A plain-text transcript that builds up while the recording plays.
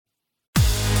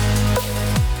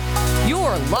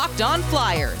Locked On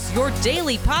Flyers, your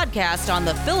daily podcast on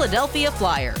the Philadelphia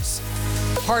Flyers.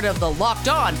 Part of the Locked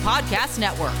On Podcast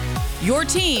Network, your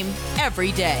team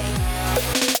every day.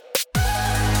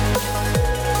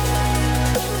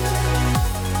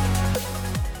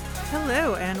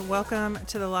 Hello, and welcome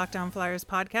to the Locked On Flyers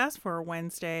podcast for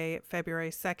Wednesday,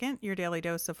 February 2nd, your daily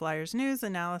dose of Flyers news,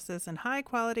 analysis, and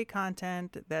high-quality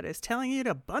content that is telling you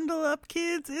to bundle up,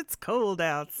 kids. It's cold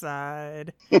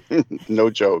outside. No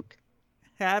joke.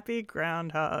 Happy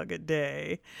Groundhog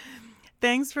Day.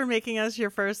 Thanks for making us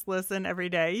your first listen every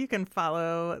day. You can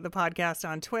follow the podcast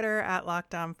on Twitter at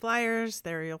Locked On Flyers.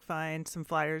 There you'll find some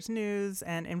Flyers news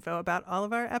and info about all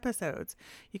of our episodes.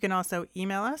 You can also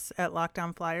email us at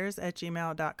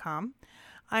lockedonflyers@gmail.com.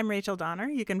 I'm Rachel Donner.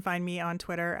 You can find me on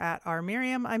Twitter at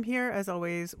rmiriam. I'm here, as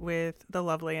always, with the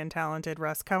lovely and talented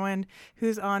Russ Cohen,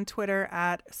 who's on Twitter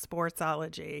at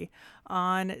Sportsology.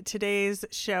 On today's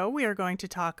show, we are going to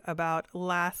talk about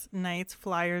last night's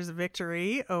Flyers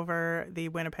victory over the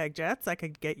Winnipeg Jets. I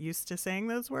could get used to saying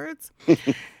those words.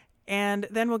 And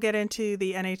then we'll get into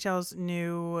the NHL's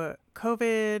new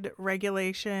COVID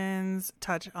regulations,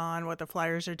 touch on what the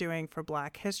Flyers are doing for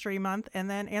Black History Month, and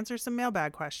then answer some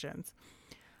mailbag questions.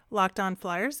 Locked On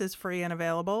Flyers is free and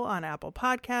available on Apple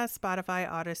Podcasts, Spotify,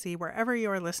 Odyssey, wherever you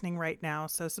are listening right now.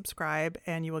 So subscribe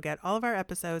and you will get all of our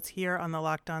episodes here on the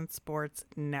Locked On Sports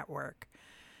Network.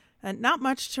 And not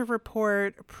much to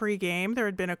report pregame. There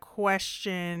had been a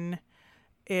question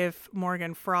if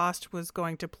Morgan Frost was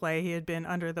going to play. He had been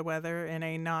under the weather in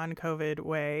a non-COVID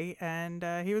way, and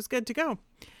he was good to go.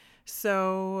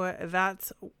 So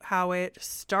that's how it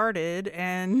started,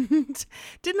 and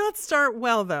did not start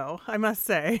well, though, I must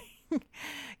say,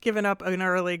 giving up an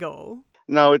early goal.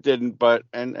 No, it didn't, but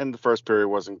and the first period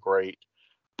wasn't great.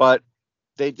 But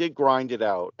they did grind it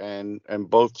out, and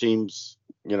both teams,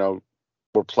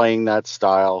 were playing that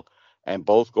style, and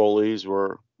both goalies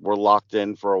were locked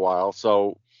in for a while.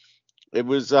 So it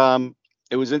was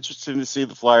interesting to see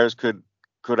the Flyers could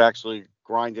actually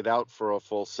grind it out for a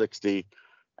full 60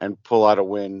 and pull out a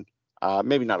win.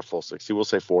 Maybe not a full 60, we'll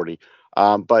say 40.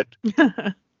 But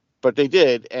they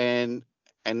did, and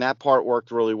that part worked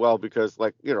really well because,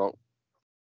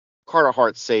 Carter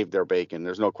Hart saved their bacon.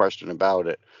 There's no question about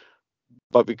it.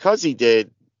 But because he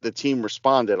did, the team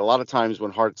responded. A lot of times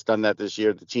when Hart's done that this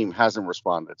year, the team hasn't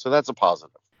responded. So that's a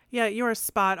positive. Yeah, you are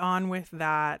spot on with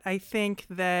that. I think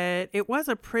that it was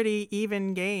a pretty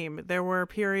even game. There were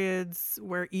periods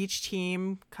where each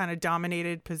team kind of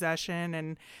dominated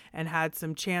possession and had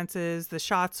some chances. The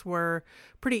shots were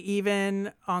pretty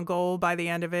even on goal by the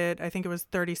end of it. I think it was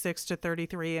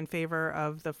 36-33 in favor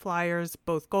of the Flyers.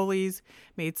 Both goalies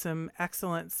made some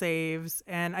excellent saves.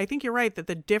 And I think you're right that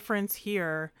the difference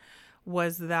here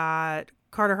was that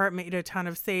Carter Hart made a ton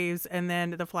of saves, and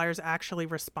then the Flyers actually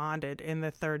responded in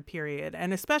the third period,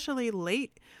 and especially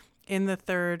late in the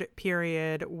third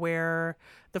period where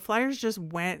the Flyers just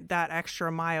went that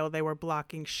extra mile. They were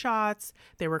blocking shots,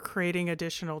 they were creating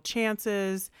additional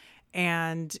chances,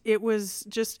 and it was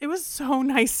so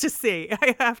nice to see,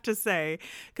 I have to say,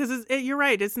 because you're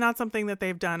right, it's not something that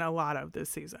they've done a lot of this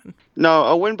season. No,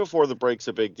 a win before the break's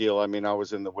a big deal. I mean, I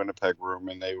was in the Winnipeg room,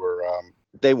 and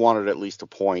they wanted at least a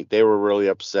point. They were really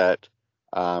upset.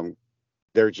 Their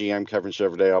GM, Kevin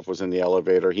Cheveldayoff, was in the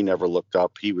elevator. He never looked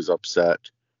up. He was upset.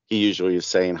 He usually is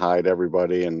saying hi to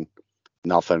everybody and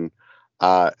nothing.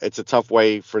 It's a tough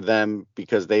way for them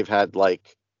because they've had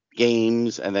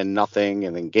games and then nothing,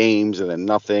 and then games and then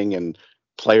nothing, and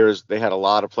players. They had a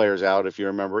lot of players out. If you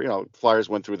remember, Flyers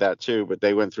went through that too, but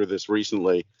they went through this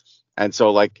recently. And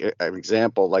so, an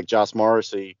example, Josh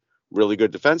Morrissey, really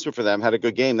good defenseman for them, had a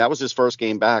good game. That was his first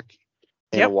game back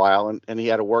in a while, and he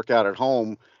had to work out at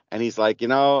home. And he's like,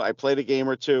 I played a game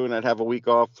or two and I'd have a week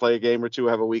off, play a game or two,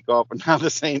 have a week off, and now the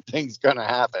same thing's going to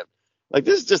happen.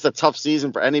 This is just a tough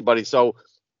season for anybody. So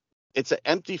it's an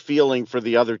empty feeling for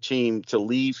the other team to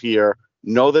leave here,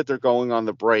 know that they're going on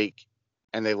the break,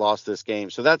 and they lost this game.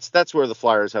 So that's where the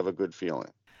Flyers have a good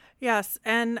feeling. Yes,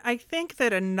 and I think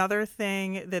that another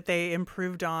thing that they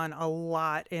improved on a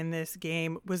lot in this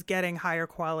game was getting higher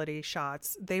quality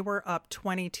shots. They were up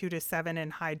 22-7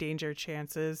 in high danger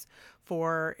chances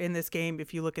in this game.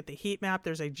 If you look at the heat map,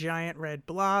 there's a giant red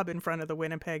blob in front of the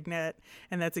Winnipeg net,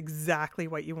 and that's exactly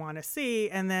what you want to see.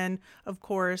 And then, of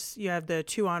course, you have the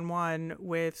 2-on-1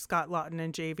 with Scott Laughton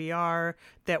and JVR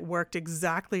that worked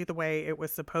exactly the way it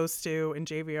was supposed to, and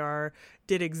JVR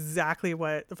did exactly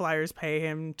what the Flyers pay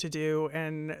him to do,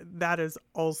 and that is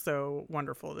also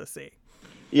wonderful to see.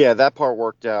 Yeah, that part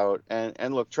worked out.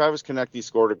 And look, Travis Konecny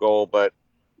scored a goal, but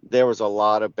there was a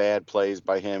lot of bad plays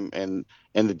by him, and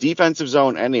in the defensive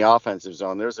zone and the offensive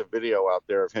zone. There's a video out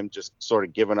there of him just sort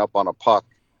of giving up on a puck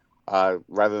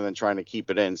rather than trying to keep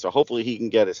it in. So hopefully he can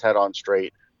get his head on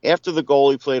straight. After the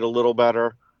goal, he played a little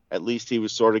better. At least he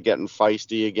was sort of getting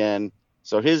feisty again.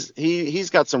 So he's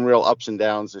got some real ups and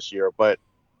downs this year, but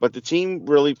the team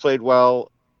really played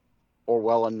well, or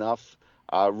well enough.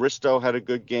 Risto had a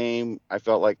good game. I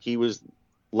felt like he was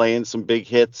laying some big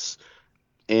hits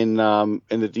in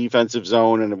the defensive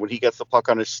zone, and when he gets the puck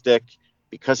on his stick,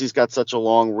 because he's got such a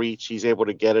long reach, he's able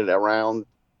to get it around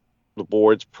the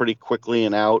boards pretty quickly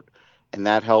and out, and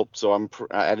that helped. So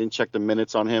I didn't check the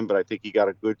minutes on him, but I think he got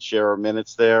a good share of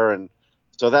minutes there, and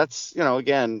so that's,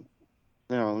 again,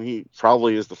 he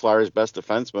probably is the Flyers' best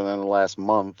defenseman in the last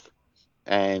month,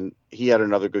 and he had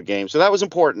another good game. So that was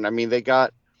important. I mean, they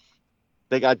got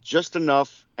just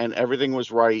enough, and everything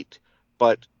was right,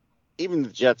 but even the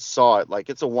Jets saw it. Like,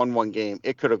 it's a 1-1 game.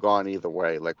 It could have gone either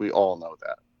way. Like, we all know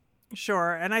that.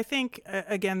 Sure. And I think,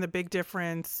 again, the big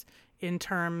difference in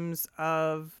terms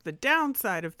of the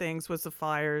downside of things was the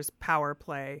Flyers' power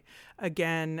play.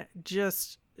 Again,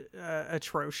 just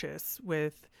atrocious,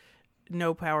 with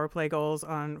no power play goals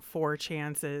on 4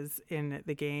 chances in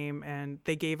the game. And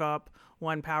they gave up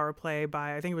one power play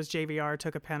by, I think it was JVR,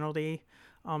 took a penalty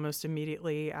almost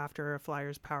immediately after a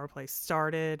Flyers power play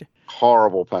started.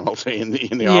 Horrible penalty in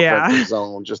the offensive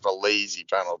zone, just a lazy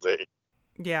penalty.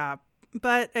 Yeah.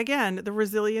 But again, the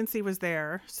resiliency was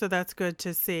there, so that's good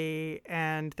to see,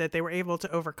 and that they were able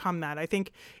to overcome that. I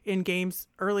think in games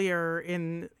earlier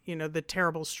in, the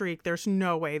terrible streak, there's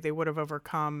no way they would have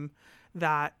overcome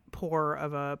that poor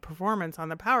of a performance on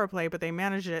the power play, but they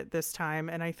managed it this time.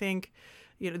 And I think,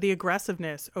 the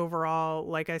aggressiveness overall,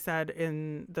 like I said,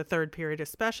 in the third period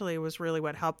especially, was really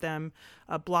what helped them.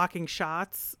 Blocking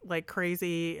shots like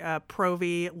crazy.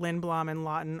 Provy, Lindblom, and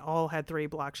Lawton all had 3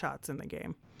 block shots in the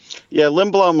game. Yeah,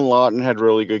 Lindblom and Lawton had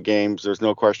really good games. There's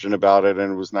no question about it,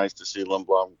 and it was nice to see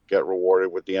Lindblom get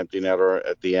rewarded with the empty netter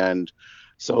at the end.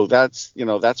 So that's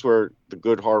where the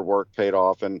good hard work paid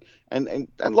off, and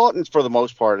Lawton, for the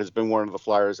most part, has been one of the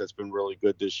Flyers that's been really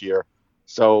good this year.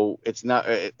 So it's not,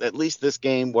 at least this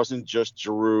game wasn't just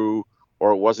Giroux,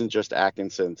 or it wasn't just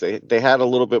Atkinson. They had a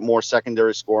little bit more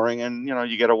secondary scoring, and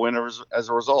you get a win as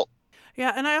a result.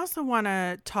 Yeah, and I also want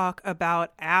to talk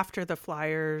about after the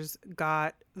Flyers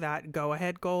got that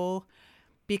go-ahead goal,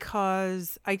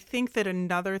 because I think that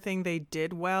another thing they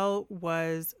did well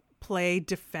was play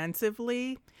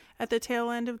defensively at the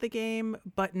tail end of the game,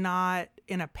 but not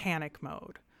in a panic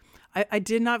mode. I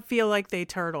did not feel like they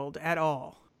turtled at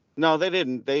all. No, they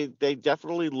didn't. They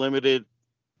definitely limited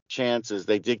chances.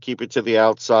 They did keep it to the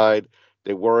outside.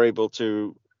 They were able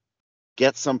to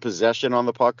get some possession on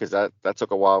the puck, because that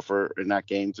took a while in that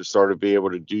game to sort of be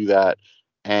able to do that,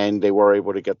 and they were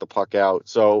able to get the puck out.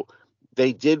 So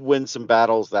they did win some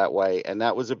battles that way, and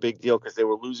that was a big deal, because they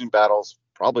were losing battles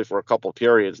probably for a couple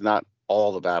periods, not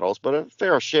all the battles, but a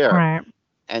fair share. Right.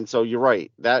 And so you're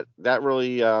right. That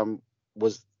really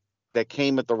that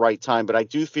came at the right time. But I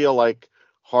do feel like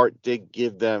Hart did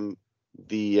give them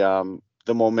the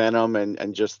momentum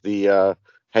and just the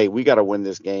hey, we got to win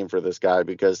this game for this guy,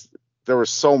 because there were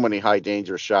so many high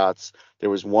danger shots. There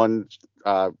was one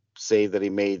save that he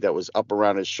made that was up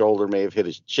around his shoulder, may have hit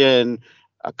his chin.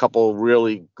 A couple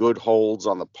really good holds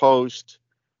on the post.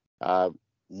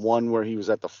 One where he was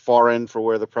at the far end for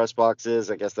where the press box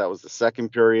is. I guess that was the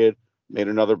second period. Made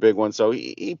another big one. So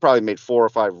he probably made 4 or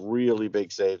 5 really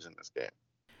big saves in this game.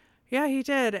 Yeah, he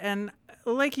did. And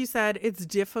like you said, it's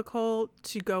difficult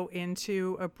to go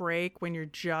into a break when you're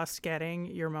just getting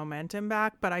your momentum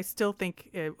back, but I still think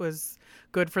it was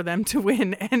good for them to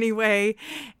win anyway.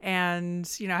 And,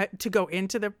 to go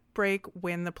into the break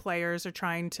when the players are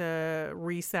trying to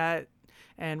reset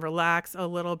and relax a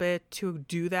little bit, to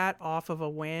do that off of a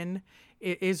win,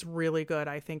 it is really good,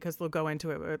 I think, because they'll go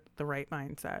into it with the right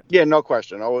mindset. Yeah, no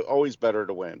question. Always better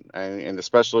to win. And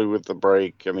especially with the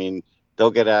break. I mean,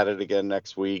 they'll get at it again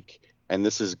next week, and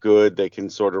this is good. They can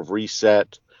sort of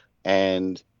reset,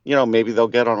 and, maybe they'll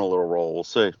get on a little roll. We'll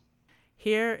see.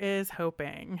 Here is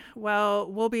hoping.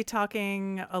 Well, we'll be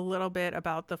talking a little bit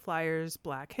about the Flyers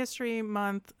Black History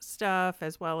Month stuff,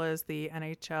 as well as the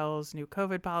NHL's new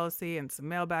COVID policy and some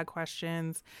mailbag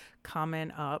questions coming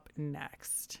up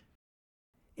next.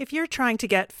 If you're trying to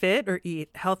get fit or eat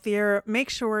healthier, make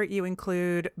sure you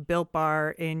include Built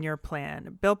Bar in your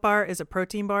plan. Built Bar is a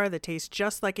protein bar that tastes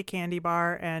just like a candy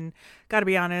bar, and gotta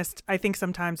be honest, I think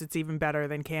sometimes it's even better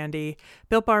than candy.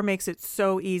 Built Bar makes it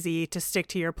so easy to stick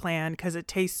to your plan because it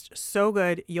tastes so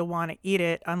good you'll want to eat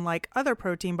it, unlike other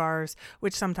protein bars,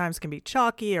 which sometimes can be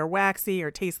chalky or waxy or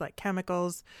taste like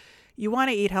chemicals. You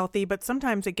want to eat healthy, but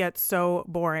sometimes it gets so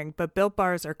boring. But Built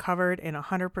Bars are covered in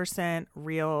 100%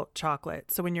 real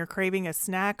chocolate. So when you're craving a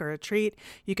snack or a treat,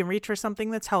 you can reach for something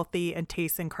that's healthy and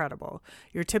tastes incredible.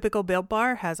 Your typical Built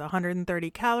Bar has 130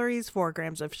 calories, 4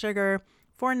 grams of sugar,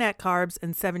 4 net carbs,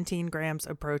 and 17 grams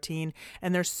of protein.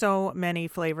 And there's so many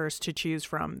flavors to choose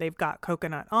from. They've got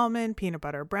coconut almond, peanut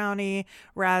butter brownie,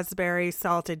 raspberry,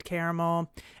 salted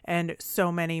caramel, and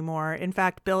so many more. In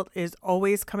fact, Built is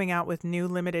always coming out with new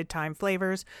limited time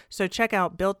flavors. So check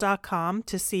out Built.com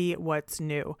to see what's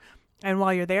new. And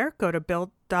while you're there, go to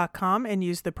Built.com and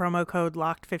use the promo code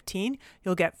LOCKED15.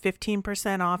 You'll get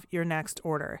 15% off your next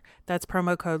order. That's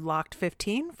promo code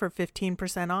LOCKED15 for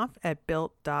 15% off at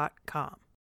Built.com.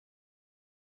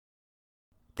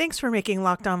 Thanks for making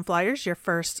Locked On Flyers your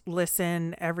first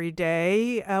listen every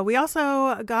day. We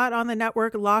also got on the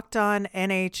network Locked On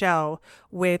NHL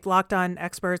with Locked On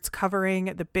experts covering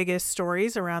the biggest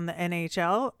stories around the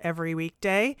NHL every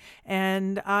weekday.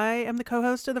 And I am the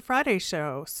co-host of the Friday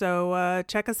show. So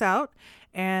check us out.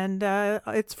 And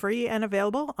it's free and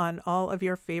available on all of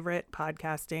your favorite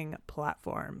podcasting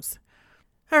platforms.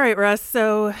 All right, Russ.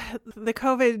 So the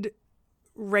COVID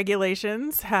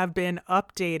regulations have been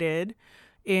updated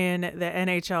in the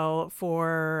NHL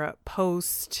for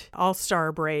post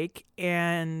All-Star break.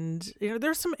 And,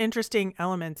 there's some interesting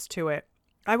elements to it.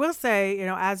 I will say,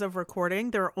 as of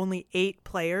recording, there are only 8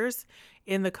 players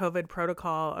in the COVID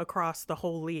protocol across the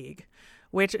whole league,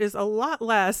 which is a lot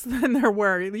less than there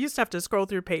were. You used to have to scroll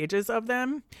through pages of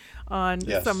them on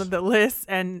some of the lists,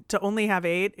 and to only have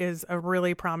 8 is a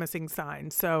really promising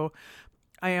sign. So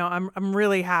I'm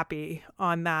really happy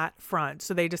on that front.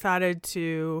 So they decided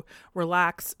to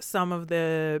relax some of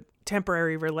the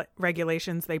temporary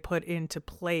regulations they put into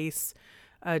place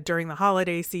during the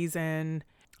holiday season.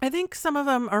 I think some of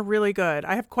them are really good.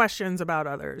 I have questions about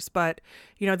others, but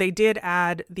they did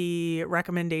add the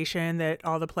recommendation that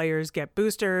all the players get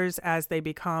boosters as they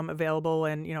become available,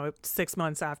 and 6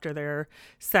 months after their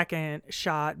second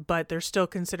shot. But they're still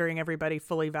considering everybody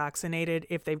fully vaccinated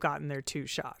if they've gotten their 2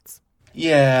 shots.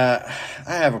 Yeah,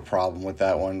 I have a problem with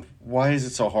that one. Why is it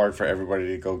so hard for everybody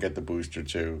to go get the booster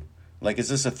too? Like, is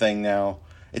this a thing now?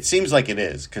 It seems like it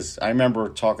is, because I remember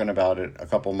talking about it a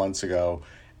couple months ago,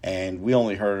 and we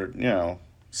only heard,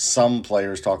 some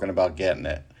players talking about getting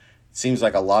it. It seems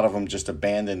like a lot of them just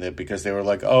abandoned it because they were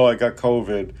like, oh, I got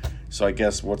COVID, so I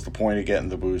guess what's the point of getting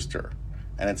the booster?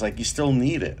 And it's like, you still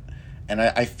need it. And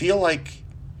I feel like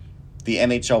the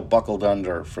NHL buckled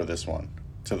under for this one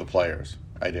to the players.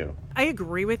 I do. I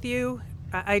agree with you.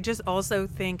 I just also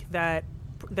think that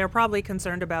they're probably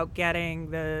concerned about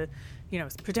getting the,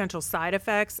 potential side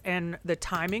effects, and the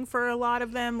timing for a lot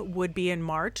of them would be in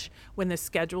March when the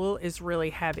schedule is really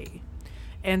heavy.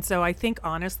 And so I think,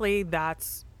 honestly,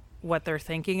 that's what they're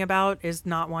thinking about, is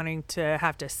not wanting to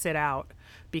have to sit out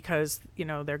because,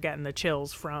 they're getting the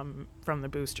chills from the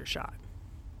booster shot.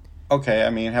 Okay, I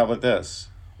mean, how about this?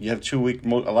 You have 2 weeks, a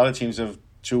lot of teams have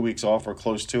 2 weeks off or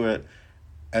close to it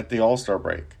at the All-Star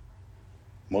break.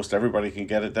 Most everybody can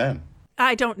get it then.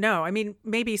 I don't know. I mean,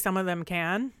 maybe some of them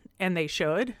can, and they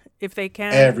should if they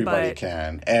can. Everybody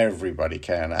can. Everybody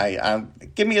can. I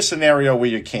give me a scenario where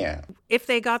you can. If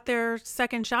they got their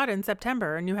second shot in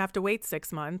September and you have to wait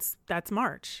 6 months, that's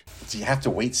March. So you have to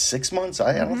wait 6 months?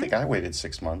 I don't think I waited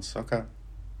 6 months. Okay.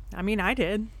 I mean, I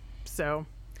did. So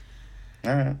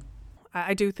all right.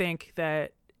 I do think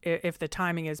that if the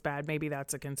timing is bad, maybe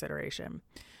that's a consideration.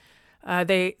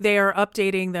 They are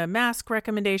updating the mask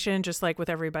recommendation, just like with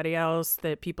everybody else,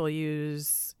 that people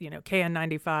use,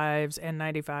 KN95s,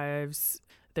 N95s.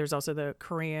 There's also the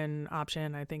Korean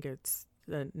option. I think it's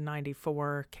the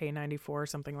 94, K94,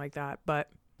 something like that,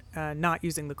 but not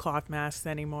using the cloth masks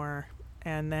anymore.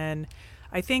 And then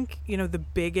I think, the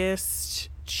biggest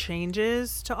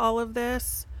changes to all of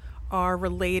this are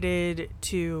related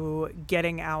to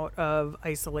getting out of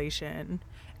isolation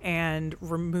and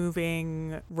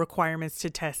removing requirements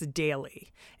to test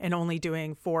daily and only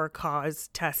doing for-cause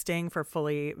testing for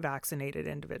fully vaccinated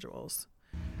individuals.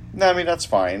 No, I mean, that's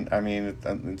fine. I mean,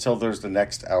 until there's the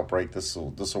next outbreak, this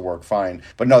will work fine.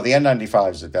 But no, the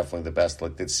N95s are definitely the best.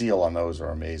 Like, the seal on those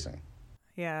are amazing.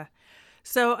 Yeah.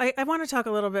 So I want to talk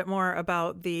a little bit more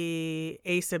about the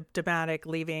asymptomatic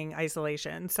leaving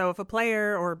isolation. So if a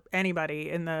player or anybody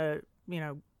in the,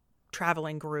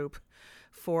 traveling group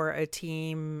for a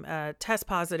team test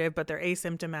positive, but they're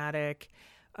asymptomatic,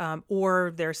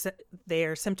 or they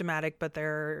are symptomatic, but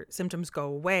their symptoms go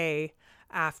away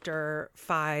after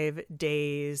 5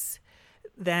 days,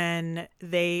 then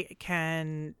they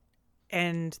can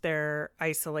end their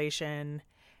isolation,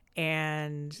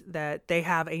 and that they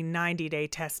have a 90-day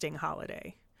testing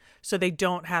holiday. So they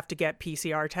don't have to get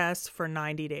PCR tests for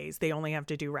 90 days. They only have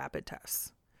to do rapid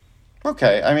tests.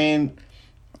 Okay, I mean,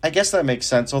 I guess that makes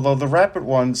sense. Although the rapid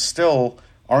ones still,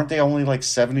 aren't they only like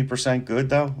 70% good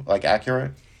though? Like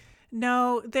accurate?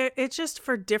 No, it's just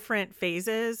for different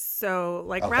phases. So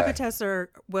like Okay. rapid tests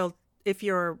if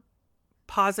you're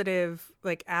positive,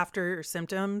 like after your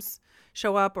symptoms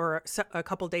show up or a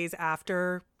couple days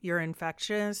after you're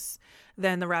infectious,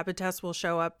 then the rapid test will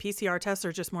show up. PCR tests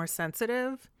are just more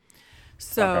sensitive.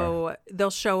 So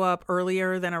they'll show up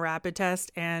earlier than a rapid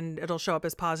test, and it'll show up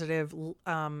as positive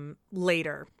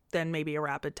later than maybe a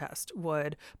rapid test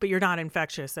would. But you're not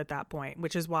infectious at that point,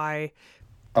 which is why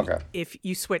Okay. if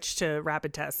you switch to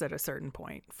rapid tests at a certain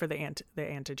point for the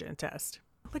antigen test.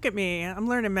 Look at me. I'm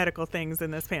learning medical things in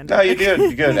this No, pandemic. you're good.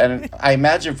 You're good. And I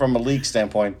imagine from a league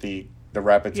standpoint, the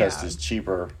rapid test Yeah. is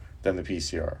cheaper than the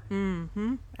PCR.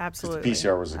 Absolutely. The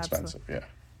PCR was Absolutely. expensive. Yeah.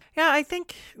 Yeah, I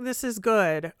think this is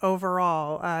good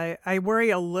overall. I worry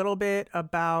a little bit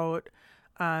about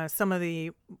some of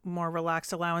the more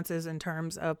relaxed allowances in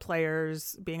terms of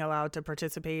players being allowed to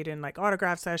participate in like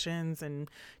autograph sessions and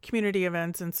community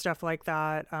events and stuff like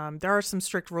that. There are some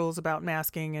strict rules about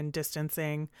masking and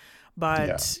distancing,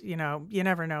 but you know, you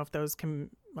never know if those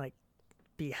can like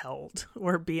be held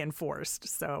or be enforced.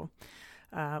 So,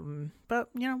 but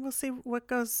you know, we'll see what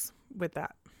goes with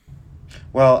that.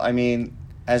 Well, I mean,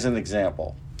 as an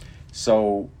example,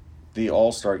 so the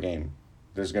All-Star game,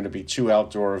 there's going to be 2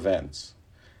 outdoor events.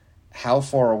 How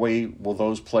far away will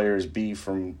those players be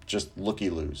from just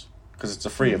looky-loos? Because it's a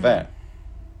free event.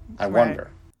 I wonder.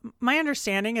 My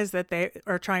understanding is that they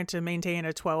are trying to maintain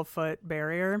a 12-foot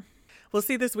barrier. We'll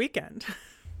see this weekend.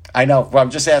 I know. Well,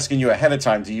 I'm just asking you ahead of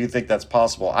time. Do you think that's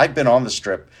possible? I've been on the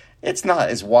Strip. It's not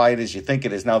as wide as you think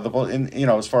it is. Now,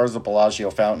 as far as the Bellagio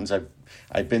fountains,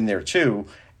 I've been there too,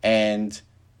 and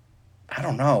I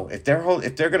don't know if they're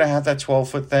going to have that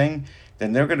 12-foot thing,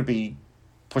 then they're going to be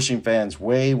pushing fans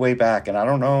way, way back, and I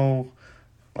don't know.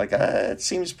 Like, it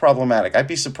seems problematic. I'd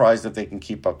be surprised if they can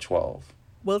keep up 12.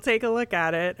 We'll take a look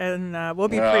at it, and we'll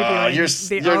be Oh, previewing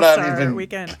the you're not All-Star even-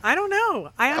 weekend. I don't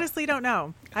know. I honestly don't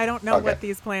know. I don't know Okay. what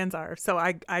these plans are, so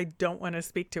I don't want to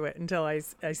speak to it until I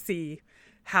see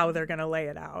how they're going to lay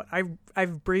it out.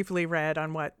 I've briefly read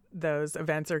on what those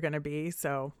events are going to be,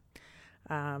 so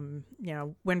you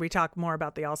know, when we talk more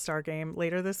about the All-Star game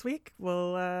later this week,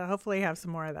 we'll hopefully have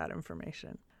some more of that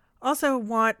information. Also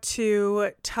want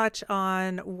to touch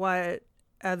on what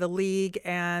the league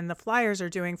and the Flyers are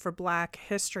doing for Black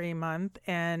History Month.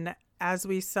 And as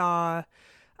we saw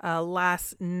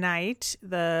last night,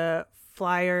 the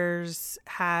Flyers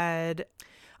had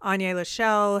Anya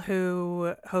Lachelle,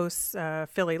 who hosts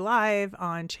Philly Live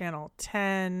on Channel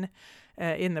 10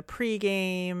 in the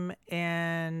pregame,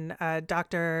 and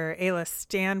Dr. Ayla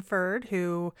Stanford,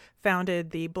 who founded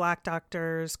the Black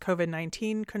Doctors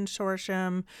COVID-19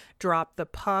 Consortium, dropped the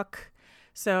puck.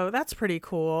 So that's pretty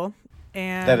cool.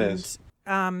 And That is.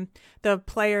 the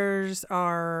players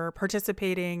are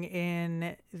participating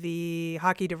in the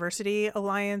Hockey Diversity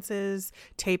Alliance's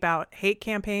Tape Out Hate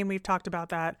campaign. We've talked about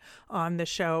that on the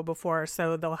show before.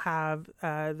 So they'll have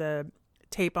the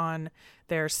tape on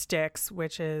their sticks,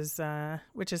 which is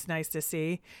nice to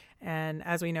see. And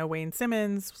as we know, Wayne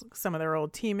Simmons, some of their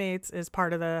old teammates, is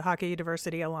part of the Hockey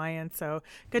Diversity Alliance. So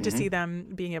good to see them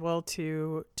being able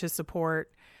to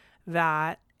support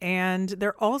that. And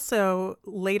they're also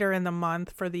later in the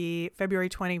month for the February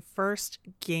 21st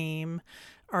game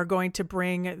are going to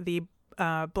bring the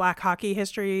Black Hockey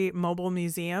History Mobile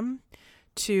Museum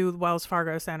to Wells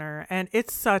Fargo Center. And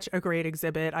it's such a great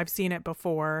exhibit. I've seen it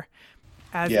before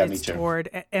as Yeah, me it's too.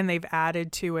 toured, and they've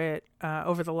added to it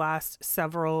over the last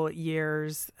several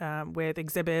years with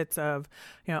exhibits of,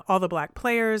 you know, all the Black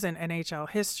players and NHL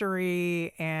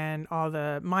history and all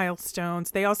the milestones.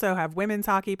 They also have women's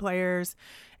hockey players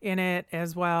in it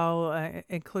as well,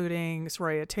 including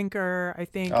Soraya Tinker, I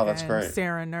think, Oh, that's and great.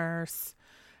 Sarah Nurse,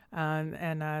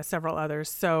 and several others.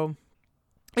 So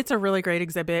it's a really great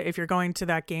exhibit. If you're going to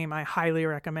that game, I highly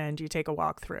recommend you take a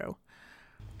walk through.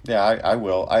 Yeah, I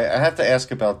will. I have to ask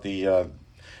about the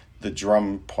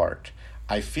drum part.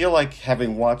 I feel like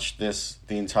having watched this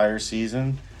the entire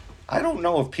season, I don't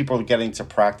know if people are getting to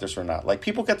practice or not. Like,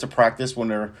 people get to practice when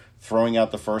they're throwing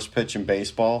out the first pitch in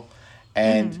baseball,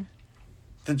 and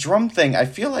the drum thing, I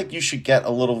feel like you should get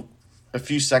a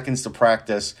few seconds to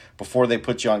practice before they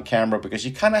put you on camera, because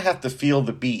you kind of have to feel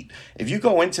the beat. If you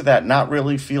go into that not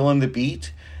really feeling the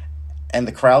beat, and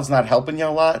the crowd's not helping you a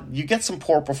lot, you get some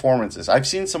poor performances. I've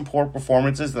seen some poor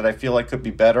performances that I feel like could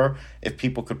be better if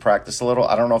people could practice a little.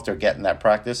 I don't know if they're getting that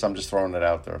practice. I'm just throwing it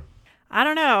out there. I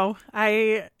don't know.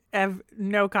 I have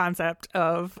no concept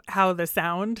of how the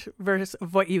sound versus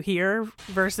what you hear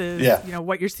versus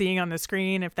what you're seeing on the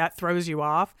screen, if that throws you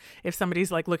off, if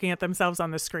somebody's like looking at themselves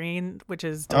on the screen, which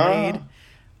is delayed.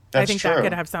 I think that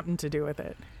could have something to do with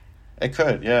it. It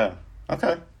could, yeah.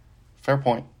 Okay. Fair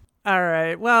point. All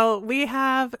right. Well, we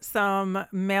have some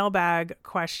mailbag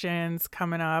questions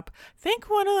coming up. I think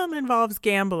one of them involves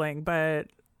gambling, but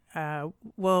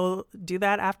we'll do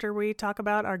that after we talk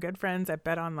about our good friends at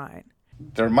BetOnline.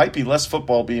 There might be less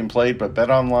football being played, but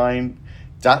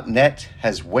BetOnline.net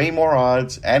has way more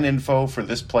odds and info for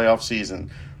this playoff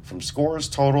season. From scores,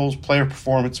 totals, player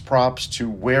performance props, to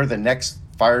where the next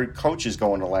fired coach is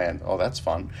going to land. Oh, that's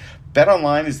fun.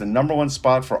 BetOnline is the number one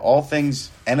spot for all things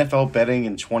NFL betting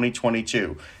in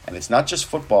 2022. And it's not just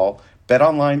football.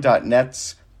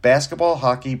 BetOnline.net's basketball,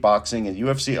 hockey, boxing, and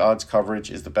UFC odds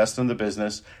coverage is the best in the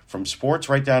business. From sports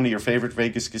right down to your favorite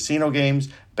Vegas casino games,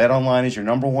 BetOnline is your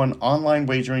number one online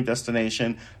wagering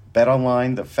destination.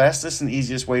 BetOnline, the fastest and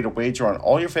easiest way to wager on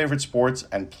all your favorite sports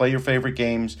and play your favorite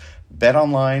games.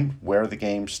 BetOnline, where the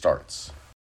game starts.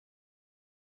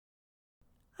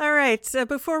 All right. So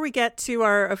before we get to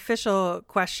our official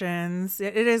questions,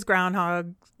 it is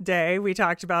Groundhog Day. We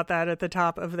talked about that at the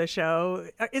top of the show.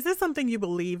 Is this something you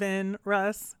believe in,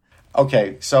 Russ?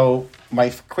 Okay, so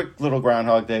my quick little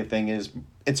Groundhog Day thing is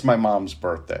it's my mom's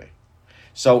birthday.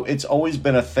 So it's always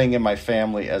been a thing in my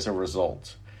family as a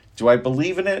result. Do I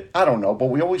believe in it? I don't know, but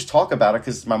we always talk about it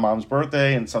because it's my mom's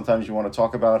birthday, and sometimes you want to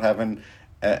talk about having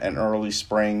an early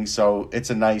spring, so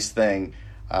it's a nice thing.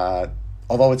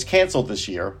 Although it's canceled this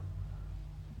year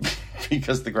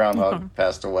because the groundhog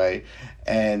passed away,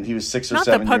 and he was 6 or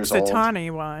 7 years old. Not the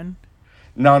Punxsutawney one.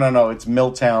 No. It's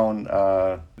Milltown.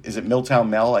 Is it Milltown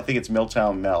Mel? I think it's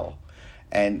Milltown Mel,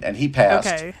 and he passed.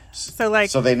 Okay,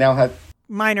 so they now have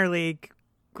minor league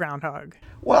groundhog.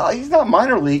 Well, he's not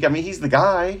minor league. I mean, he's the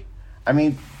guy. I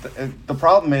mean, the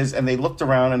problem is, and they looked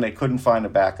around and they couldn't find a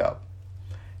backup.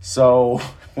 So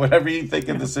whatever you think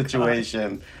of the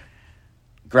situation.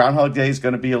 Groundhog Day is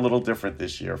going to be a little different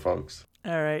this year, folks.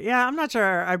 All right. Yeah, I'm not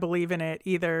sure I believe in it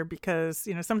either because,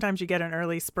 sometimes you get an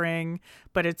early spring,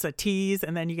 but it's a tease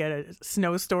and then you get a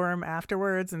snowstorm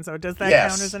afterwards. And so does that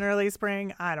count as an early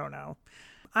spring? I don't know.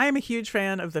 I am a huge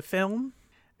fan of the film,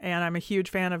 and I'm a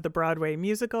huge fan of the Broadway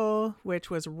musical,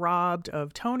 which was robbed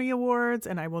of Tony Awards.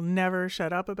 And I will never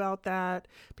shut up about that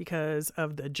because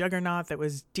of the juggernaut that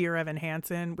was Dear Evan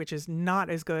Hansen, which is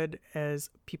not as good as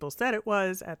people said it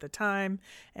was at the time.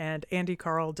 And Andy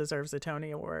Karl deserves a Tony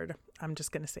Award. I'm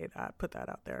just going to say that, put that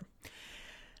out there.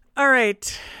 All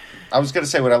right. I was going to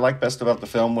say what I like best about the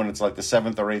film when it's like the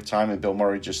 7th or 8th time and Bill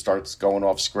Murray just starts going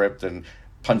off script and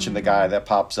punching the guy that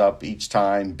pops up each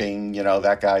time. Bing,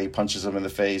 that guy, he punches him in the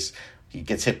face. He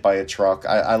gets hit by a truck.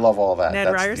 I love all that.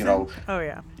 Ned Ryerson? Oh,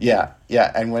 yeah.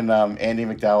 Yeah. And when Andy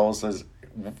McDowell says,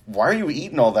 why are you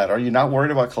eating all that? Are you not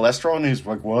worried about cholesterol? And he's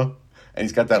like, what? And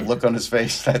he's got that look on his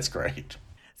face. That's great.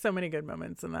 So many good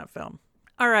moments in that film.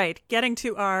 All right, getting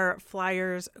to our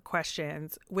Flyers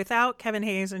questions. Without Kevin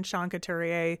Hayes and Sean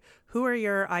Couturier, who are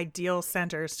your ideal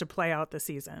centers to play out the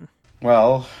season?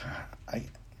 Well,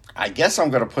 I guess I'm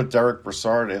going to put Derek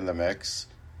Brassard in the mix.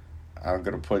 I'm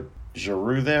going to put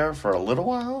Giroux there for a little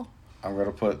while. I'm going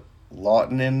to put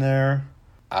Lawton in there.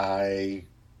 I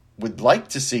would like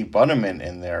to see Bunneman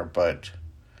in there, but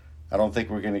I don't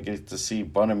think we're going to get to see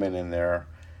Bunneman in there.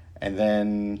 And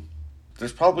then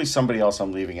there's probably somebody else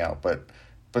I'm leaving out, but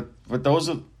those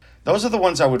are the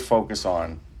ones I would focus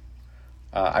on.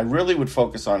 I really would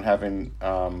focus on having.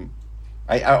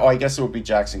 I guess it would be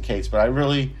Jackson Cates, but I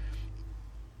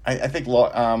think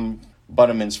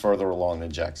Bunneman's further along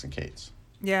than Jackson Cates.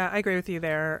 Yeah, I agree with you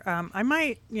there. I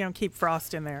might keep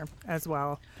Frost in there as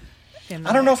well.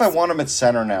 I don't know if I want him at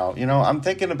center now. I'm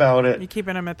thinking about it. You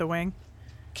keeping him at the wing?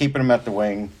 Keeping him at the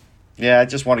wing. Yeah, I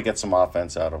just want to get some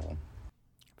offense out of him.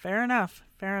 Fair enough.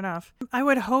 I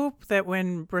would hope that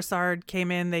when Brassard came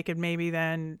in, they could maybe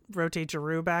then rotate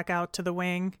Giroux back out to the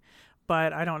wing,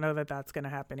 but I don't know that that's going to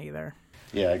happen either.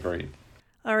 Yeah, agreed.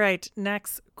 All right,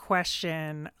 next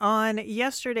question. On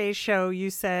yesterday's show,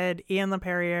 you said Ian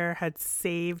LePerrier had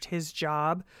saved his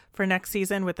job for next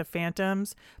season with the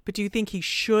Phantoms, but do you think he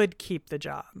should keep the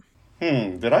job?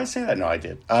 Did I say that? No, I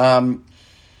did.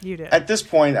 You did. At this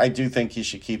point, I do think he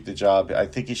should keep the job. I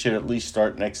think he should at least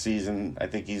start next season. I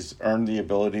think he's earned the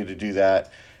ability to do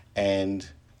that and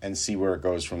see where it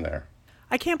goes from there.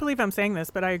 I can't believe I'm saying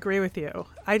this, but I agree with you.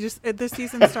 This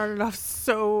season started off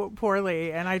so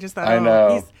poorly, and I just thought, I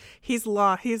know. He's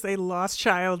a lost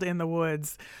child in the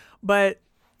woods. But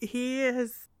he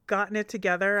has gotten it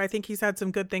together. I think he's had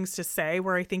some good things to say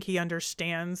where I think he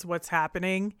understands what's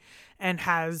happening and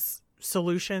has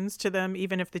solutions to them.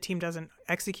 Even if the team doesn't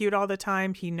execute all the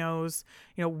time, he knows,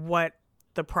 what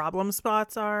the problem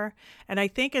spots are. And I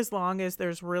think as long as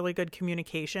there's really good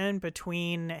communication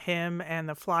between him and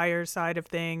the Flyers side of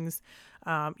things,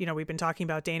 we've been talking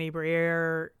about Danny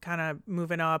Briere kind of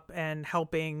moving up and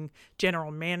helping general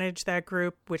manage that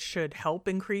group, which should help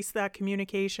increase that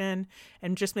communication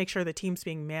and just make sure the team's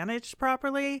being managed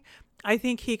properly. I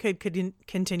think he could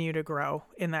continue to grow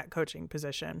in that coaching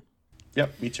position.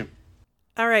 Yep, me too.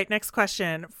 All right, next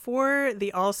question. For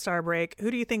the All-Star break,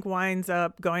 who do you think winds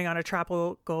up going on a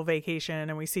tropical vacation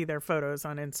and we see their photos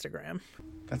on Instagram?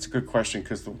 That's a good question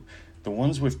because the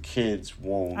ones with kids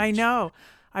won't. I know.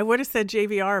 I would have said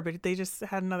JVR, but they just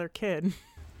had another kid.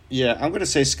 Yeah, I'm going to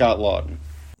say Scott Lawton.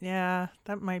 Yeah,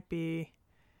 that might be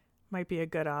a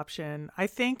good option. I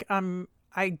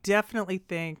definitely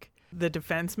think the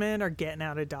defensemen are getting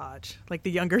out of Dodge, like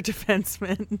the younger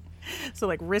defensemen. So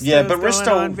like Risto's going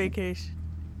on vacation.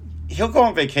 He'll go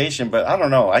on vacation, but I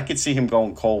don't know. I could see him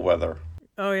going cold weather.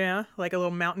 Oh, yeah? Like a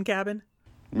little mountain cabin?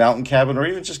 Mountain cabin, or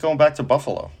even just going back to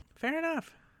Buffalo. Fair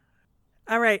enough.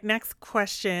 All right, next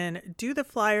question. Do the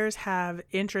Flyers have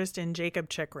interest in Jakob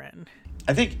Chychrun?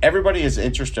 I think everybody is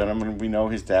interested in him, and we know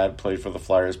his dad played for the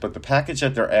Flyers, but the package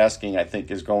that they're asking, I think,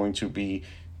 is going to be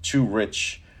too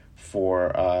rich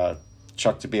for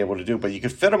Chuck to be able to do. But you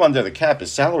could fit him under the cap.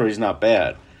 His salary is not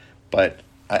bad, but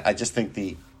I just think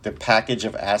the package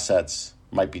of assets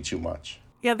might be too much.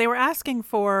 Yeah, they were asking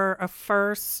for a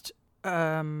first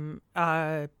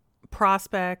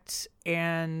prospect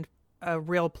and a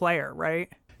real player, right?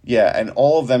 Yeah, and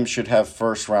all of them should have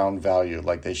first-round value.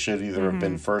 Like, they should either have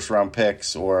been first-round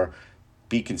picks or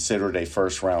be considered a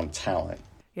first-round talent.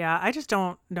 Yeah, I just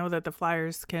don't know that the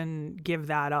Flyers can give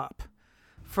that up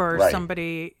for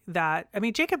somebody that... I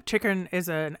mean, Jakob Chychrun is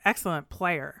an excellent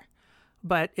player,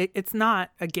 but it's not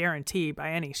a guarantee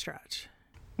by any stretch.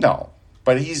 No,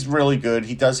 but he's really good.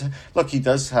 He does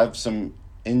have some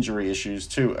injury issues,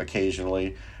 too,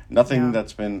 occasionally. Nothing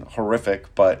that's been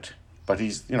horrific, but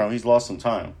he's lost some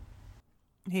time.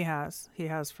 He has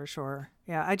for sure.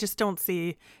 Yeah, I just don't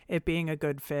see it being a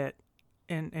good fit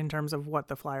in terms of what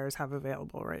the Flyers have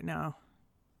available right now.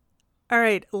 All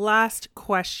right, last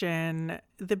question.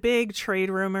 The big trade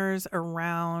rumors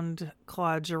around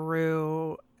Claude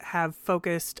Giroux have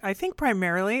focused, I think,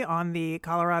 primarily on the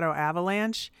Colorado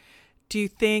Avalanche. Do you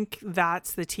think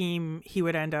that's the team he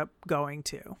would end up going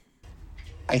to?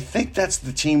 I think that's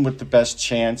the team with the best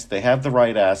chance. They have the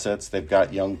right assets. They've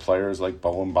got young players like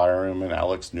Bowen Byram and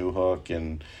Alex Newhook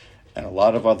and a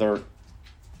lot of other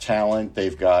talent.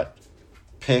 They've got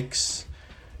picks.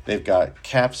 They've got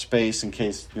cap space in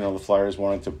case, the Flyers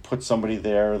wanted to put somebody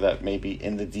there that may be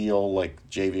in the deal like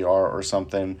JVR or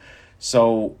something.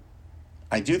 So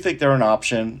I do think they're an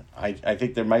option. I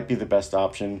think they might be the best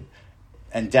option.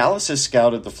 And Dallas has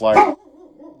scouted the Flyers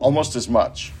almost as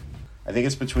much. I think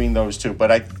it's between those two. But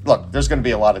there's going to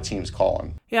be a lot of teams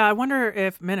calling. Yeah, I wonder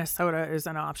if Minnesota is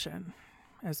an option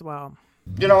as well.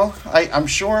 I'm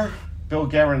sure Bill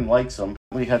Guerin likes him.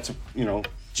 We had to,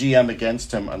 GM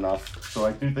against him enough. So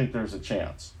I do think there's a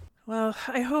chance. Well,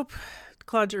 I hope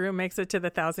Claude Giroux makes it to the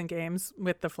 1,000 games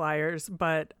with the Flyers,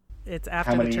 but it's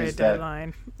after the trade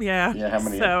deadline. Yeah. Yeah, how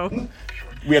many? So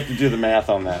we have to do the math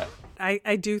on that.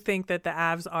 I do think that the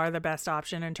Avs are the best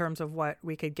option in terms of what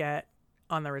we could get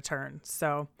on the return.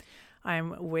 So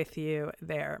I'm with you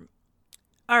there.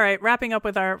 All right, wrapping up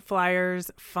with our Flyers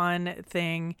fun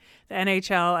thing. The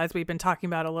NHL, as we've been talking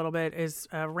about a little bit, is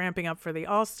ramping up for the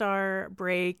All-Star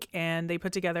break, and they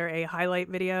put together a highlight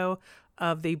video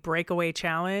of the breakaway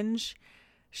challenge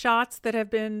shots that have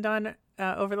been done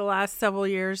over the last several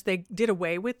years. They did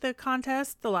away with the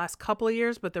contest the last couple of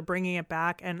years, but they're bringing it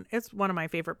back, and it's one of my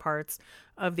favorite parts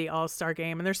of the All-Star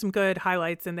game. And there's some good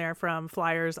highlights in there from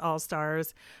Flyers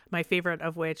All-Stars, my favorite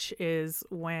of which is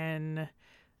when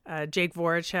Jake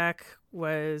Voracek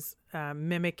was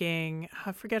mimicking,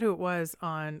 I forget who it was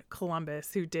on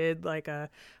Columbus, who did like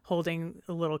holding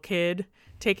a little kid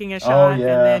taking a shot. Oh,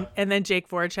 yeah. And then Jake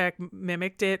Voracek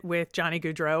mimicked it with Johnny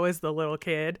Gaudreau as the little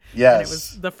kid. Yes. And it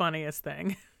was the funniest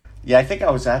thing. Yeah, I think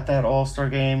I was at that All-Star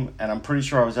game, and I'm pretty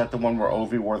sure I was at the one where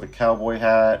Ovi wore the cowboy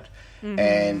hat. Mm-hmm.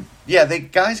 And yeah, the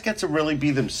guys get to really be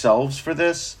themselves for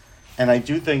this. And I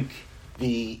do think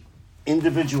the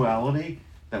individuality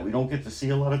that we don't get to see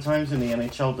a lot of times in the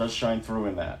NHL does shine through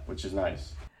in that, which is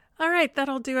nice. All right,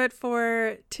 that'll do it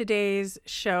for today's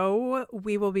show.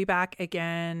 We will be back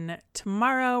again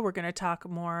tomorrow. We're going to talk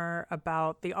more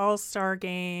about the All-Star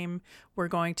game. We're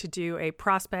going to do a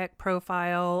prospect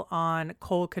profile on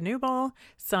Cole Knuble,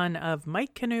 son of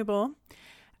Mike Knuble.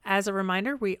 As a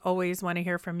reminder, we always want to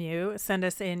hear from you. Send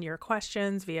us in your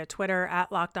questions via Twitter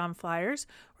at LockedOnFlyers,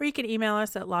 or you can email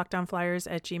us at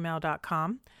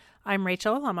lockedonflyers@gmail.com. I'm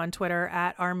Rachel. I'm on Twitter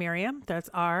at rmiriam. That's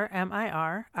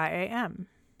RMIRIAM.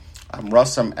 I'm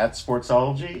Russ. I'm at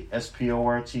Sportsology,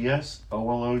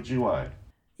 SPORTSOLOGY.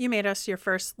 You made us your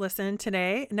first listen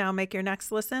today. Now make your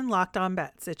next listen Locked On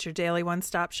Bets. It's your daily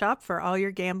one-stop shop for all your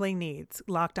gambling needs.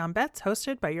 Locked On Bets,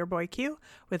 hosted by your boy Q,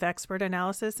 with expert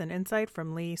analysis and insight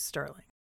from Lee Sterling.